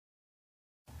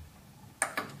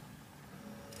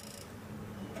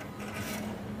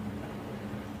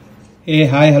Hey,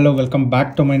 hi, hello, welcome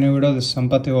back to my new video. This is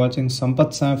Sampath. You're watching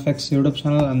Sampath SamFX YouTube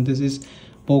channel, and this is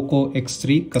Poco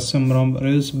X3 custom ROM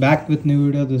reviews. Back with new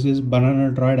video. This is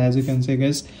BANANADROID. As you can see,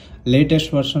 guys, latest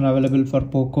version available for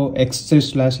Poco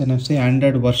X3/NFC.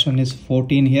 Android version is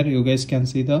 14 here. You guys can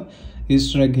see the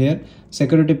Easter egg here.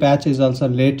 Security patch is also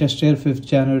latest here, 5th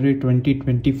January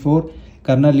 2024.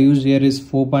 Kernel used here is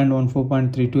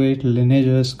 4.14.328.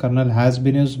 Lineage OS kernel has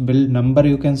been used. Build number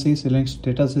you can see. Select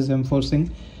status is enforcing.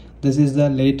 This is the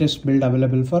latest build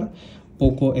available for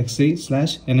Poco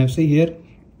X3/NFC here.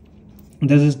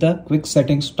 This is the quick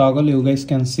settings toggle you guys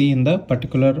can see in the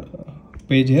particular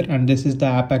page here, and this is the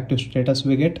app active status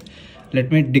we get.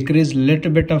 Let me decrease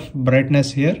little bit of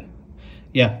brightness here.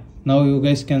 Yeah, now you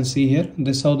guys can see here.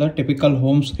 This is how the typical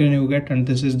home screen you get, and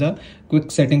this is the quick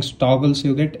settings toggles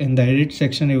you get. In the edit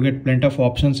section you get plenty of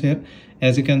options here.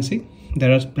 As you can see,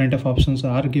 there are plenty of options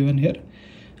are given here.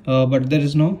 But there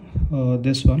is no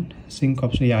this one sync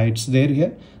option. Yeah, it's there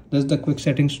here. This is the quick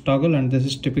settings toggle, and this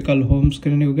is typical home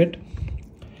screen you get.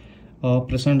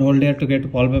 Press and hold here to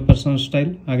get wallpaper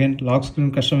style. Again, lock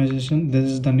screen customization. This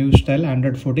is the new style,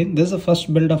 Android 14. This is the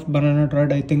first build of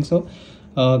BANANADROID, I think so.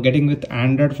 Getting with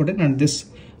Android 14, and this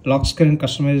lock screen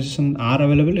customization are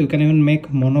available. You can even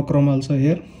make monochrome also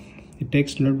here. It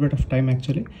takes a little bit of time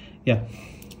actually. Yeah,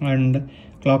 and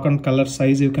clock and color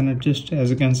size you can adjust,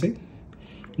 as you can see.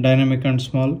 Dynamic and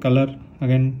small color.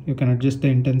 Again, you can adjust the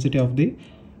intensity of the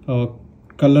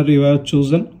color you have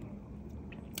chosen.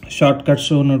 Shortcut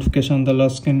show notification on the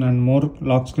lock screen and more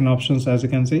lock screen options. As you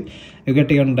can see, you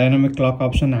get even dynamic clock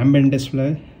option. Ambient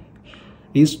display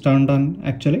is turned on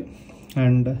actually,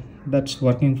 and that's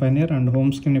working fine here. And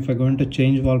home screen, if I go into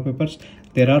change wallpapers,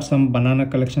 there are some banana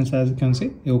collections. As you can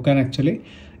see, you can actually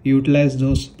utilize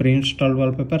those pre-installed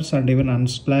wallpapers and even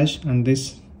unsplash and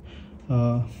this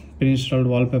pre-installed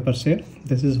wallpapers here.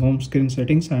 This is home screen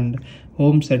settings, and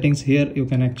home settings here you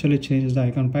can actually change the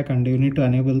icon pack, and you need to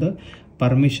enable the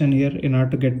permission here in order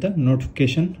to get the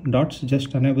notification dots.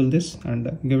 Just enable this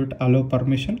and give it allow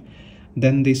permission,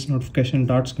 then this notification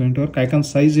dots going to work. Icon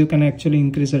size you can actually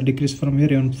increase or decrease from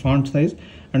here. Even font size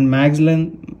and max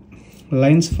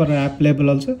lines for app label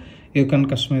also you can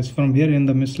customize from here. In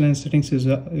the miscellaneous settings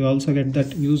you also get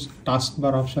that use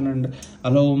taskbar option and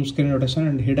allow home screen rotation,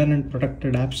 and hidden and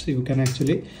protected apps you can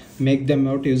actually make them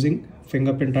out using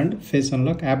fingerprint and face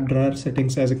unlock. App drawer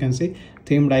settings, as you can see,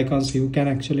 themed icons you can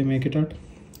actually make it out,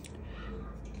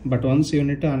 but once you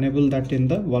need to enable that in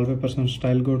the wallpapers and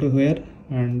style. Go to here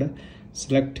and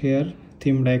select here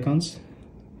themed icons.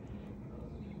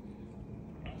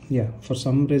 Yeah, for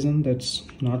some reason that's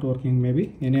not working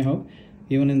maybe. Anyhow,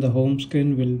 even in the home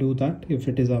screen we'll do that if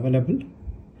it is available.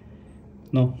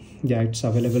 No, yeah, it's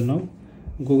available now.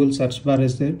 Google search bar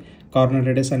is there, corner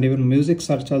radius, and even music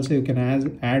search also you can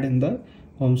add in the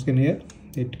home screen here.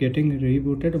 It getting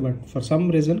rebooted, but for some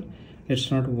reason it's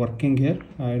not working here.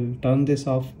 I'll turn this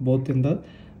off both in the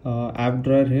app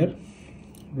drawer here.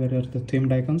 Where are the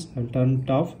themed icons? I'll turn it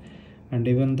off, and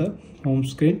even the home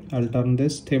screen I'll turn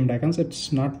this themed icons.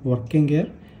 It's not working here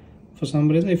for some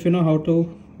reason. If you know how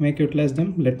to utilize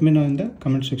them, let me know in the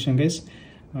comment section, guys.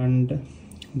 And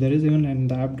there is even in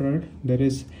the app drawer there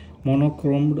is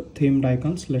monochromed themed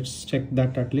icons. Let's check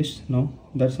that at least. No,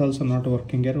 that's also not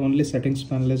working here. Only settings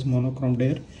panel is monochromed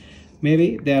here.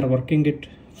 Maybe they are working it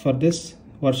for this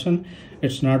version.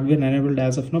 It's not been enabled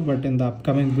as of now, but in the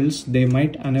upcoming builds they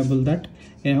might enable that.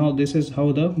 Anyhow, this is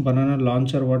how the banana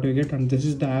launcher what we get, and this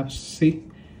is the apps. See,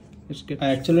 I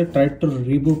actually tried to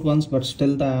reboot once, but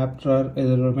still the app drawer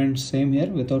remains same here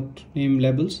without name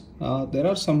labels. There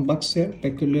are some bugs here,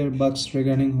 peculiar bugs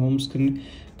regarding home screen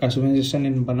customization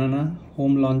in Banana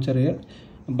home launcher here.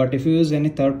 But if you use any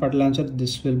third-party launcher,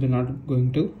 this will be not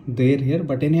going to there here.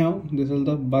 But anyhow, these are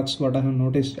the bugs what I have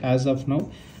noticed as of now.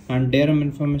 And DRM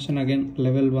information, again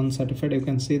level 1 certified. You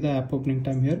can see the app opening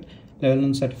time here, level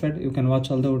 1 certified. You can watch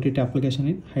all the OTT application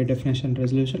in high definition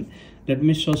resolution. Let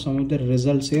me show some of the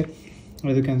results here.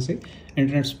 As you can see,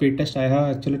 internet speed test, I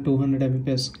have actually 200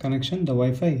 Mbps connection. The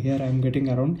Wi-Fi here I am getting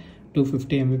around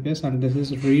 250 Mbps, and this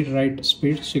is read write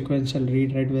speed, sequential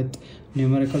read write with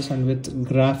numericals and with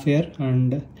graph here.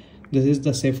 And this is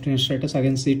the safety status.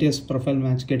 Again, CTS profile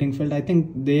match getting filled. I think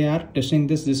they are testing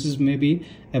this. This is maybe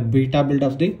a beta build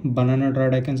of the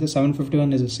BANANADROID. I can say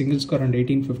 751 is a single score and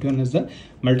 1851 is the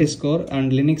multi score.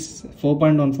 And Linux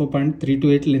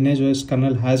 4.14.328 Lineage OS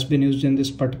kernel has been used in this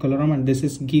particular ROM, and this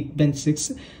is Geekbench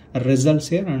 6 results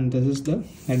here, and this is the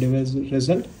device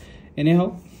result.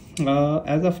 Anyhow,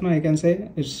 as of now I can say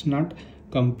it's not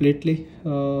completely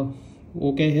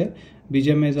okay here.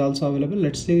 BGMI is also available.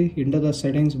 Let's see into the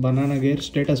settings, banana gear,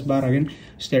 status bar. Again,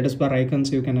 status bar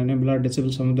icons, you can enable or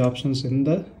disable some of the options in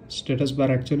the status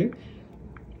bar. Actually,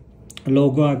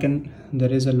 logo, again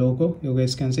there is a logo, you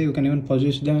guys can see. You can even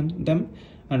position them,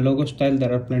 and logo style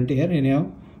there are plenty here.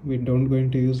 Anyhow, we don't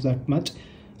going to use that much.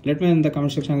 Let me in the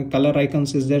comment section. Color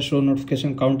icons is there, show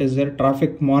notification count is there,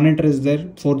 traffic monitor is there,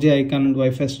 4G icon and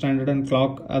Wi-Fi standard and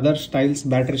clock. Other styles,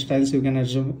 battery styles, you can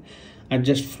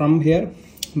adjust from here.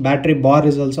 Battery bar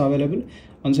is also available.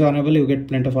 Once you enable, you get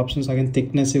plenty of options. Again,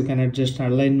 thickness you can adjust,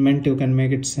 alignment you can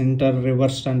make it center,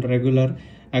 reversed and regular.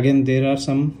 Again, there are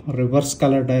some reverse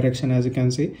color direction, as you can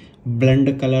see,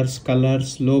 blend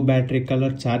colors, low battery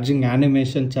color, charging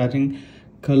animation, charging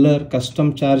color,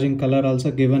 custom charging color also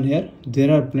given here.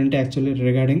 There are plenty actually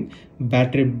regarding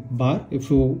battery bar. If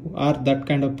you are that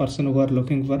kind of person who are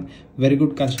looking for very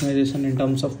good customization in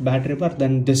terms of battery bar,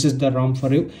 then this is the ROM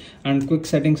for you. And quick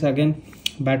settings, again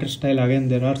battery style, again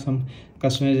there are some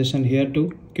customization here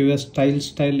too. QS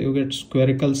style you get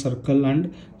spherical, circle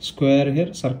and square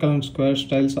here. Circle and square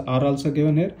styles are also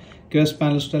given here. QS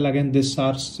panel style, again these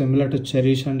are similar to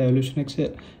Cherish and Evolution X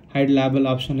here. Hide label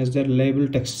option is there. Label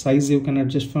text size you can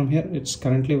adjust from here. It's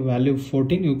currently value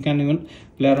 14. You can even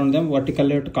play around them. Vertical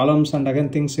layout, columns, and again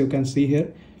things you can see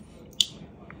here.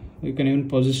 You can even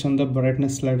position the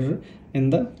brightness slider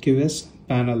in the QS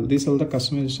panel. These are the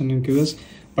customization in QS.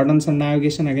 Buttons and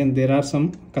navigation, again there are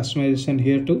some customization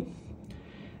here too.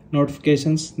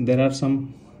 Notifications, there are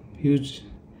some huge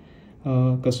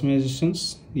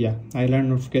customizations. Yeah, island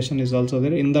notification is also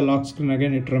there. In the lock screen,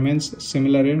 again it remains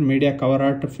similar here. Media cover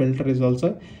art filter is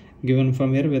also given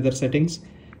from here. Weather settings,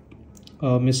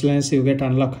 miscellaneous, you get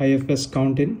unlock high FPS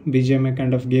count in BGMI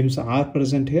kind of games are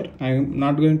present here. I am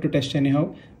not going to test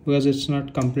anyhow because it's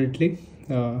not completely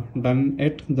done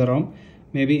yet, the ROM.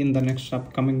 Maybe in the next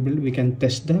upcoming build we can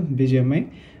test the BGMI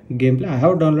gameplay. I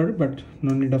have downloaded, but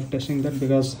no need of testing that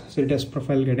because CTS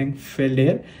profile getting failed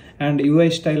here. And UI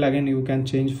style, again you can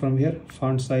change from here.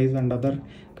 Font size and other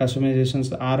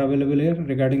customizations are available here.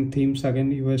 Regarding themes,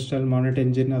 again UI style, monitor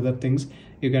engine, other things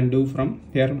you can do from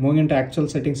here. Moving into actual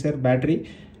settings here, battery,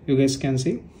 you guys can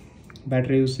see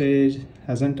battery usage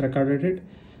hasn't recorded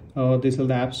it. These are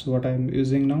the apps what I'm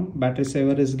using now. Battery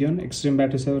saver is given, extreme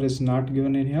battery saver is not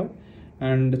given anyhow.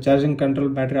 And charging control,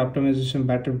 battery optimization,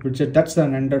 battery budget, that's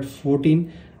an Android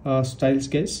 14 styles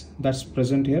case that's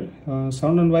present here.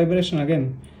 Sound and vibration,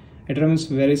 again it remains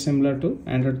very similar to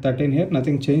Android 13 here,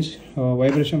 nothing changed.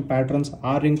 Vibration patterns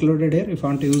are included here. If you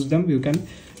want to use them, you can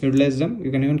utilize them. You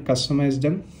can even customize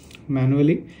them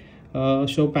manually.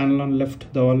 Show panel on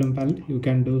left, the volume panel, you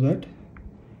can do that.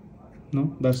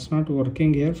 No, that's not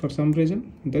working here for some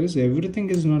reason. There is everything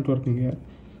is not working here,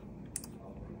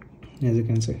 as you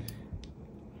can see.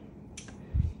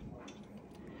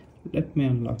 Let me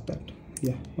unlock that.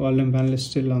 Yeah, volume panel is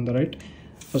still on the right.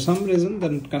 For some reason, the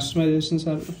customizations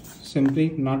are simply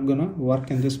not gonna work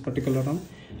in this particular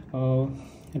ROM.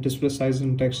 Display size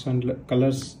and text and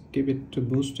colors, keep it to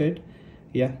boosted.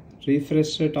 Yeah,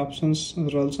 refresh rate options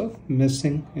are also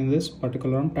missing in this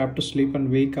particular ROM. Tap to sleep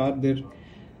and wake are there.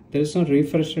 There is no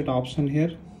refresh rate option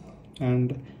here,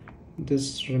 and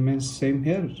this remains same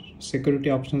here. Security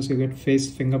options, you get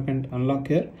face fingerprint unlock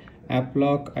here. App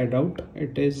lock, I doubt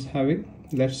it is having.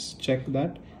 Let's check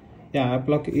that. Yeah, app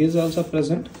lock is also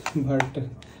present, but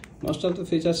most of the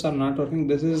features are not working.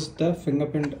 This is the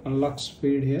fingerprint unlock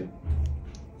speed here.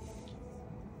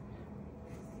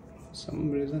 For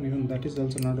some reason even that is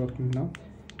also not working now.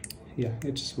 Yeah,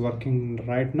 it's working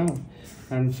right now.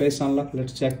 And face unlock,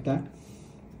 let's check that.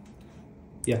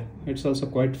 Yeah, it's also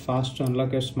quite fast to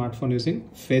unlock your smartphone using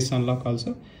face unlock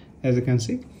also, as you can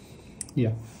see.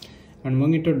 Yeah. And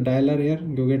moving into dialer here,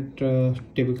 you get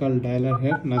typical dialer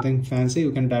here, nothing fancy.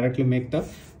 You can directly make the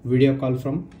video call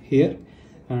from here.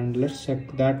 And let's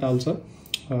check that also,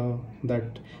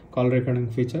 that call recording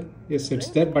feature. Yes, it's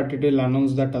there, but it will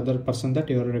announce that other person that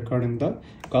you are recording the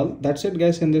call. That's it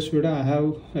guys. In this video I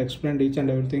have explained each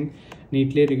and everything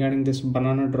neatly regarding this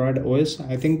BANANADROID OS.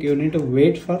 I think you need to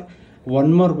wait for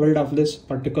one more build of this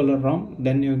particular ROM,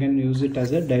 then you can use it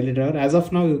as a daily driver. As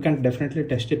of now, you can definitely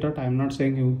test it out. I'm not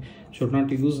saying you should not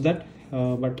use that,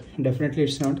 but definitely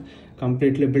it's not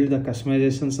completely built. The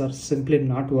customizations are simply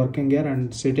not working here, and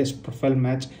CTS profile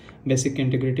match basic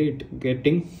integrity it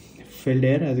getting failed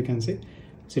here, as you can see.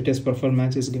 CTS profile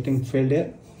match is getting failed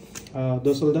here.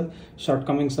 Those are the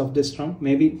shortcomings of this ROM.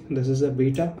 Maybe this is a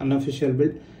beta, unofficial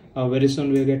build. Very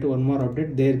soon we'll get one more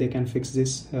update. There they can fix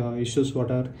these issues what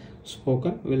are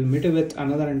spoken. We'll meet you with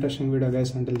another interesting video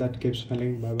guys. Until that, keep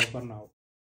smiling. Bye bye for now.